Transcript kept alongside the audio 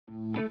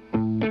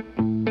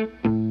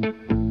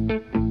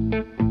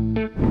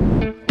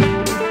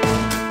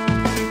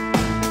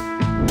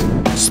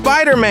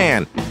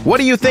Spider-Man! What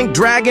do you think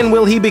dragon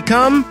will he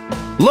become?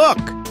 Look!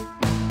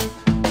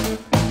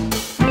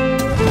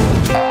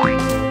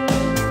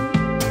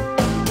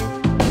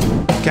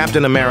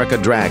 Captain America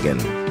Dragon.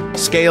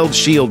 Scaled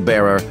shield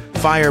bearer,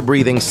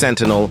 fire-breathing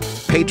sentinel,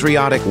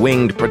 patriotic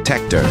winged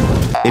protector.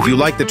 If you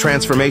like the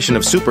transformation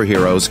of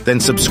superheroes, then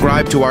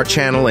subscribe to our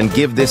channel and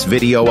give this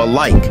video a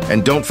like.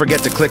 And don't forget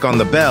to click on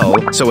the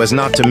bell so as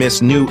not to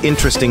miss new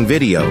interesting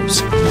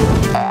videos.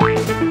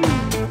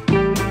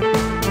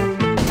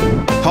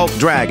 Hulk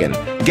Dragon,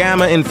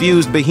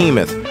 gamma-infused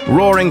behemoth,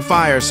 roaring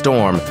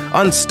firestorm,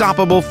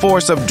 unstoppable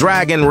force of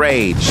dragon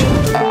rage.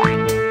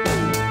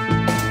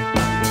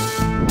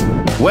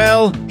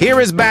 Well,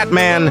 here is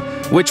Batman,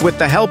 which with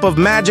the help of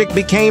magic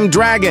became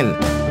dragon.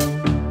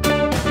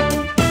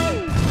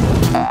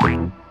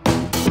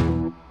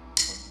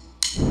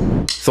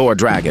 Thor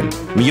Dragon,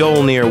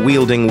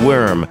 Mjolnir-wielding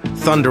worm,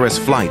 thunderous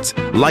flights,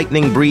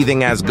 lightning-breathing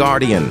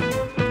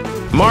Asgardian.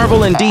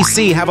 Marvel and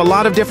DC have a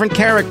lot of different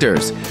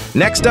characters.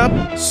 Next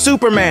up,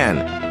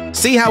 Superman.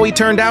 See how he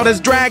turned out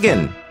as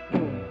dragon.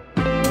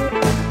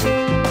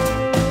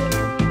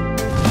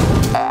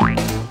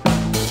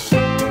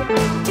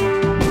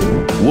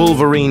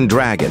 Wolverine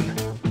Dragon,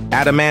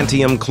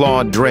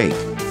 adamantium-clawed drake,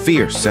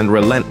 fierce and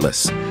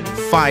relentless,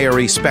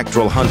 fiery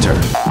spectral hunter.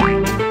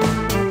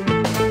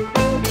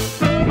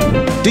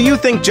 Do you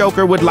think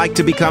Joker would like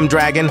to become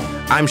dragon?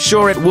 I'm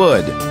sure it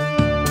would.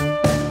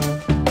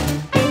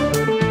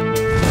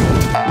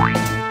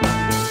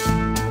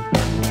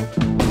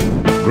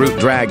 Groot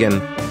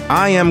Dragon,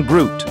 I am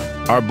Groot,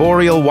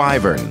 arboreal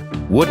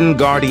wyvern, wooden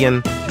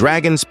guardian,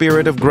 dragon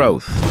spirit of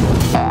growth.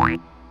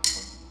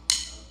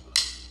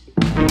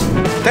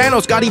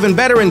 Thanos got even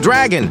better in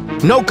dragon.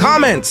 No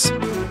comments.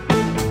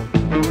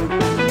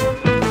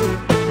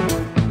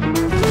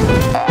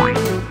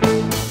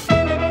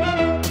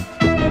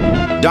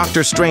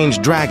 Doctor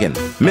Strange Dragon,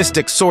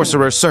 mystic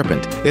sorcerer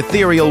serpent,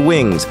 ethereal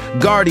wings,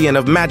 guardian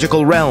of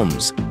magical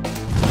realms.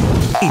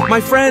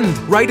 My friend,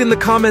 write in the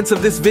comments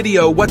of this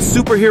video what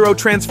superhero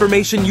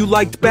transformation you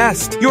liked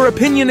best. Your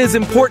opinion is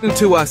important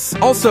to us.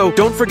 Also,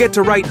 don't forget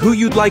to write who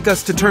you'd like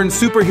us to turn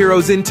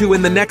superheroes into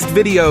in the next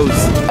videos.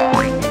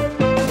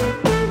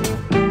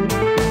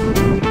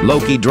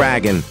 Loki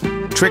Dragon,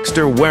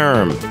 trickster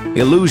worm,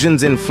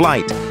 illusions in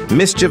flight,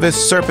 mischievous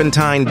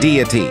serpentine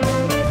deity.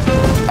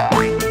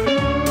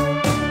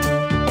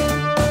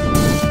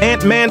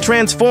 Ant-Man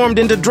transformed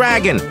into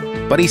dragon,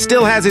 but he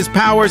still has his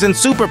powers and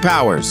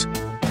superpowers.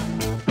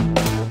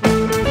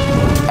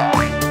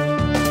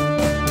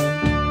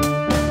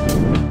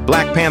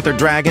 Black Panther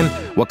Dragon,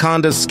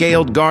 Wakanda's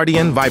scaled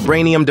guardian,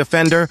 vibranium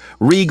defender,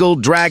 regal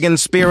dragon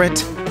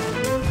spirit.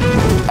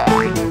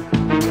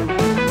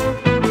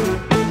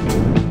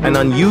 An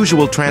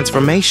unusual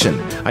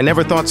transformation. I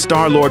never thought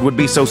Star-Lord would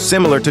be so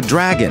similar to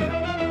dragon.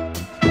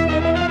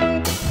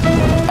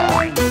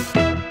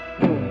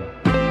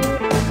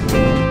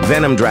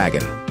 Venom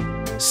Dragon,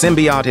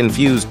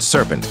 symbiote-infused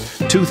serpent,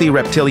 toothy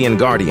reptilian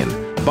guardian,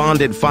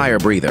 bonded fire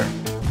breather.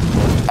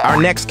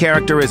 Our next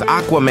character is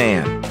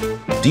Aquaman.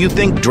 Do you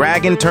think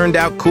dragon turned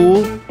out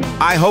cool?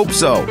 I hope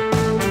so.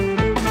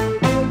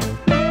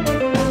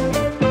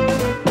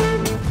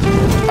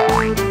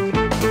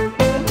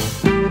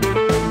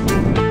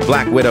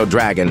 Black Widow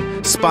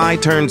Dragon,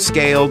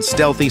 spy-turned-scaled,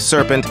 stealthy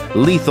serpent,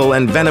 lethal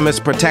and venomous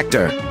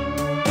protector.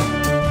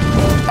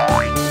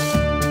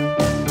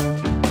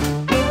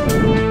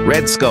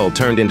 Red Skull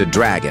turned into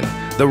dragon,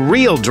 the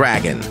real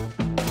dragon.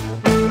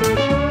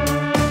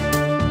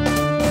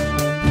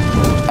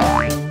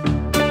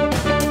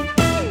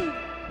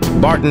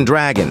 Barton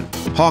Dragon,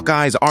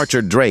 Hawkeye's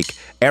archer drake,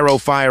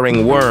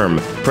 arrow-firing worm,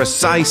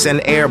 precise and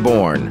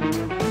airborne.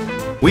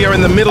 We are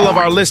in the middle of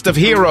our list of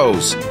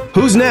heroes.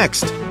 Who's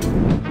next?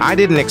 I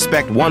didn't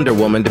expect Wonder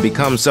Woman to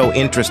become so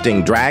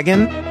interesting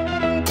dragon.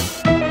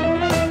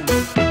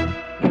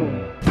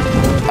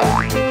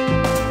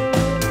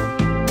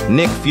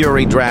 Nick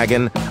Fury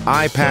Dragon,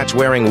 eye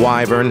patch-wearing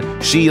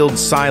wyvern, shield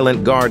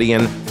silent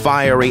guardian,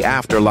 fiery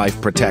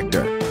afterlife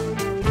protector.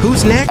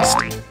 Who's next?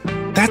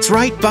 That's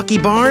right, Bucky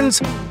Barnes.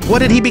 What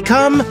did he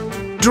become?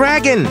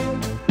 Dragon!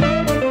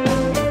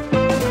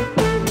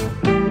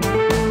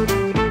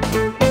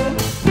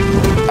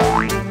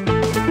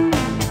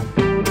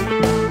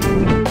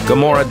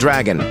 Gamora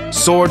Dragon,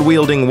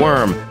 sword-wielding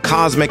worm,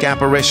 cosmic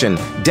apparition,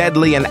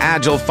 deadly and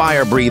agile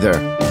fire breather.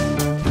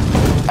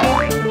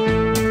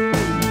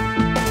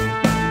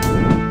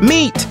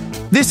 Meet!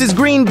 This is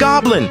Green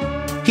Goblin.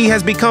 He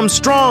has become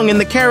strong in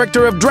the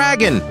character of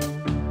dragon.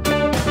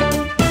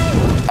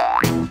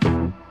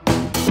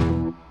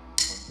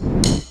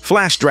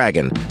 Flash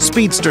Dragon,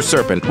 speedster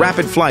serpent,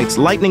 rapid flights,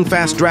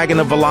 lightning-fast dragon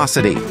of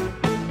velocity.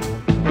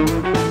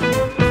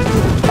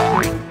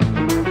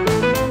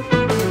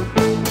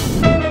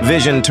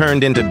 Vision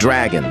turned into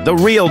dragon, the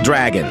real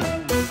dragon.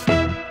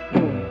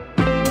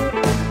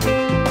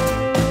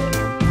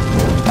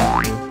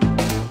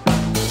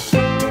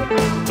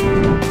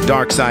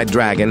 Darkside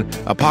Dragon,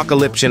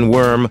 Apocalyptian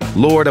Worm,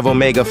 Lord of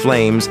Omega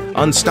Flames,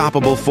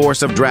 unstoppable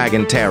force of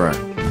dragon terror.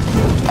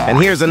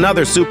 And here's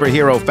another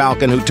superhero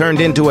falcon who turned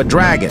into a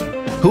dragon.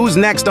 Who's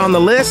next on the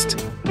list?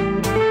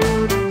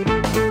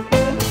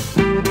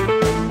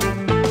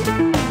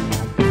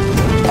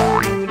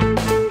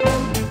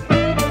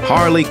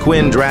 Harley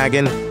Quinn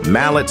dragon,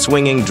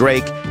 mallet-swinging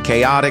drake,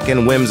 chaotic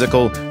and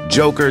whimsical,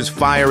 Joker's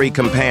fiery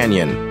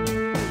companion.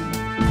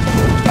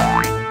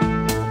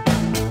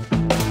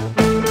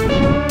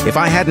 If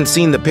I hadn't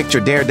seen the picture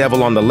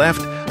Daredevil on the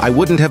left, I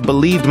wouldn't have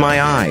believed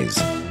my eyes.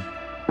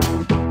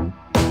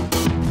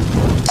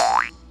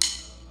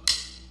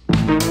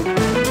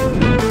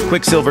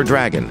 Quicksilver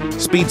dragon,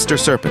 speedster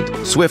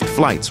serpent, swift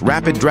flights,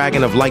 rapid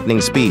dragon of lightning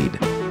speed.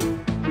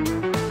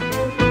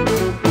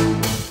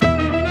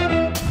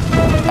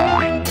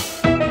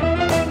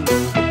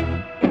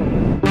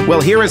 Well,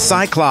 here is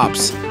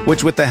Cyclops,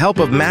 which with the help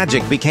of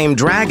magic became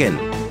dragon.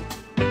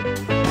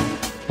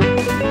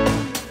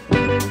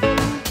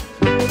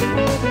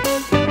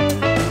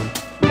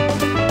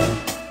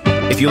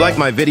 If you like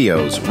my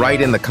videos,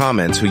 write in the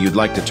comments who you'd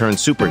like to turn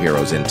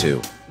superheroes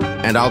into,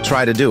 and I'll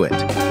try to do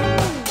it.